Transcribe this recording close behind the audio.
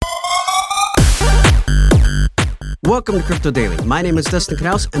Welcome to Crypto Daily. My name is Dustin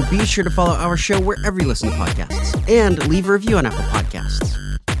Knaus, and be sure to follow our show wherever you listen to podcasts, and leave a review on Apple Podcasts.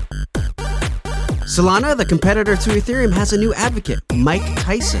 Solana, the competitor to Ethereum, has a new advocate, Mike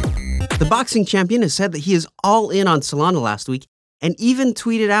Tyson. The boxing champion has said that he is all in on Solana last week, and even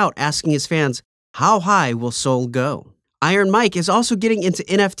tweeted out asking his fans, "How high will Sol go?" Iron Mike is also getting into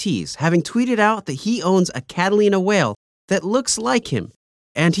NFTs, having tweeted out that he owns a Catalina whale that looks like him,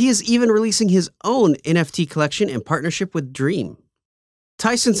 and he is even releasing his own NFT collection in partnership with Dream.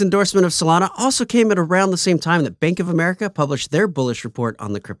 Tyson's endorsement of Solana also came at around the same time that Bank of America published their bullish report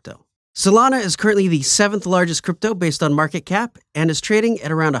on the crypto. Solana is currently the 7th largest crypto based on market cap and is trading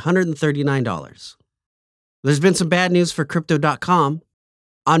at around $139. There's been some bad news for Crypto.com.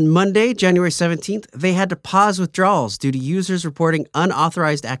 On Monday, January 17th, they had to pause withdrawals due to users reporting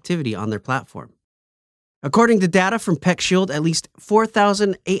unauthorized activity on their platform. According to data from PeckShield, at least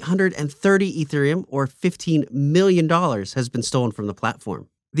 4,830 Ethereum, or $15 million, has been stolen from the platform.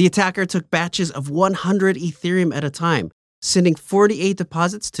 The attacker took batches of 100 Ethereum at a time, sending 48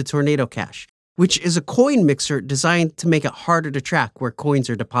 deposits to Tornado Cash, which is a coin mixer designed to make it harder to track where coins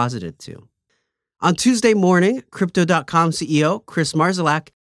are deposited to. On Tuesday morning, Crypto.com CEO Chris Marszalek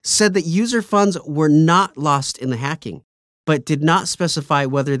said that user funds were not lost in the hacking, but did not specify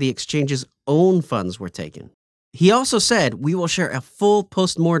whether the exchange's own funds were taken. He also said, "We will share a full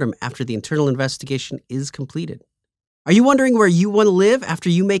post-mortem after the internal investigation is completed." Are you wondering where you want to live after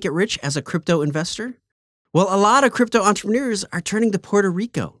you make it rich as a crypto investor? Well, a lot of crypto entrepreneurs are turning to Puerto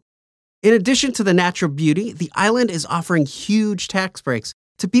Rico. In addition to the natural beauty, the island is offering huge tax breaks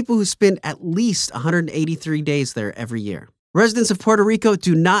to people who spend at least 183 days there every year. Residents of Puerto Rico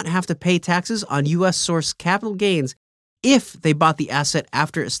do not have to pay taxes on U.S.-sourced capital gains if they bought the asset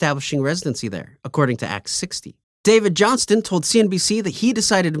after establishing residency there, according to Act 60. David Johnston told CNBC that he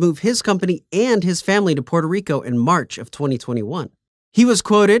decided to move his company and his family to Puerto Rico in March of 2021. He was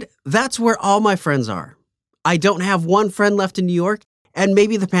quoted, "That's where all my friends are. I don't have one friend left in New York, and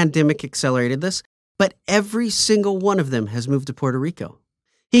maybe the pandemic accelerated this, but every single one of them has moved to Puerto Rico."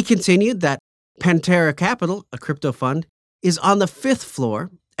 He continued that Pantera Capital, a crypto fund, is on the 5th floor,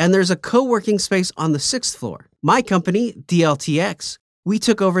 and there's a co-working space on the 6th floor. My company, DLTX, we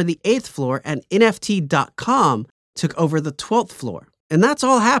took over the 8th floor, and NFT.com took over the 12th floor. And that's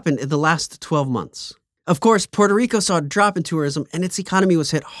all happened in the last 12 months. Of course, Puerto Rico saw a drop in tourism, and its economy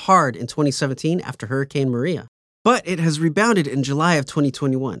was hit hard in 2017 after Hurricane Maria. But it has rebounded in July of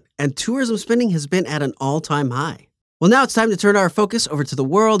 2021, and tourism spending has been at an all-time high. Well, now it's time to turn our focus over to the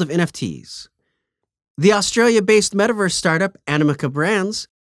world of NFTs. The Australia-based metaverse startup Animoca Brands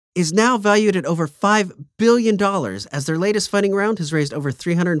is now valued at over $5 billion, as their latest funding round has raised over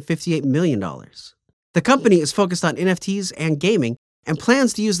 $358 million. The company is focused on NFTs and gaming and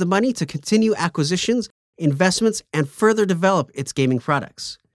plans to use the money to continue acquisitions, investments, and further develop its gaming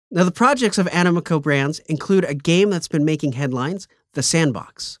products. Now, the projects of Animoca Brands include a game that's been making headlines, The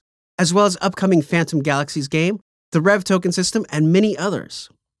Sandbox, as well as upcoming Phantom Galaxies game, the Rev token system, and many others.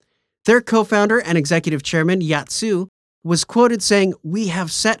 Their co-founder and executive chairman, Yat Siu, was quoted saying, "We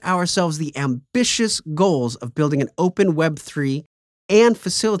have set ourselves the ambitious goals of building an open Web3 and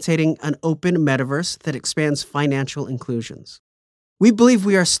facilitating an open metaverse that expands financial inclusions. We believe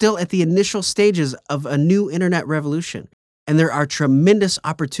we are still at the initial stages of a new internet revolution, and there are tremendous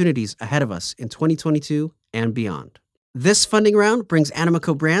opportunities ahead of us in 2022 and beyond." This funding round brings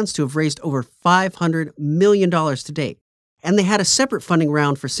Animoca Brands to have raised over $500 million to date, and they had a separate funding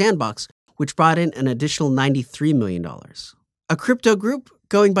round for Sandbox, which brought in an additional $93 million. A crypto group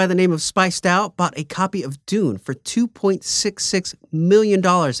going by the name of Spiced Out bought a copy of Dune for $2.66 million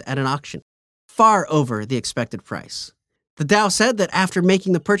at an auction, far over the expected price. The DAO said that after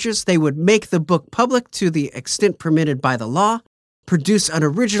making the purchase, they would make the book public to the extent permitted by the law, produce an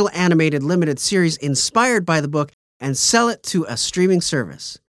original animated limited series inspired by the book, and sell it to a streaming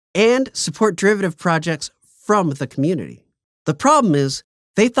service, and support derivative projects from the community. The problem is,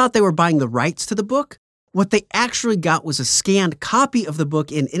 they thought they were buying the rights to the book. What they actually got was a scanned copy of the book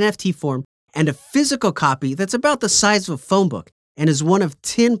in NFT form and a physical copy that's about the size of a phone book and is one of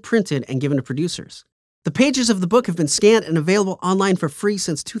 10 printed and given to producers. The pages of the book have been scanned and available online for free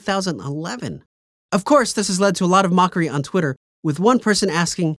since 2011. Of course, this has led to a lot of mockery on Twitter, with one person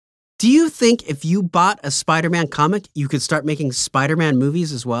asking, "Do you think if you bought a Spider-Man comic, you could start making Spider-Man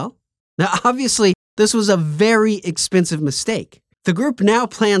movies as well?" Now, obviously, this was a very expensive mistake. The group now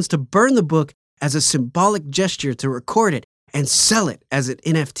plans to burn the book as a symbolic gesture to record it and sell it as an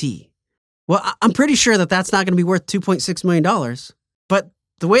NFT. Well, I'm pretty sure that that's not going to be worth $2.6 million. But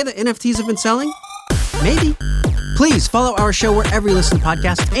the way that NFTs have been selling, maybe. Please follow our show wherever you listen to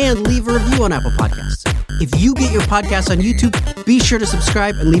podcasts and leave a review on Apple Podcasts. If you get your podcast on YouTube, be sure to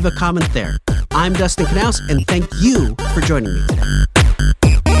subscribe and leave a comment there. I'm Dustin Knaus, and thank you for joining me today.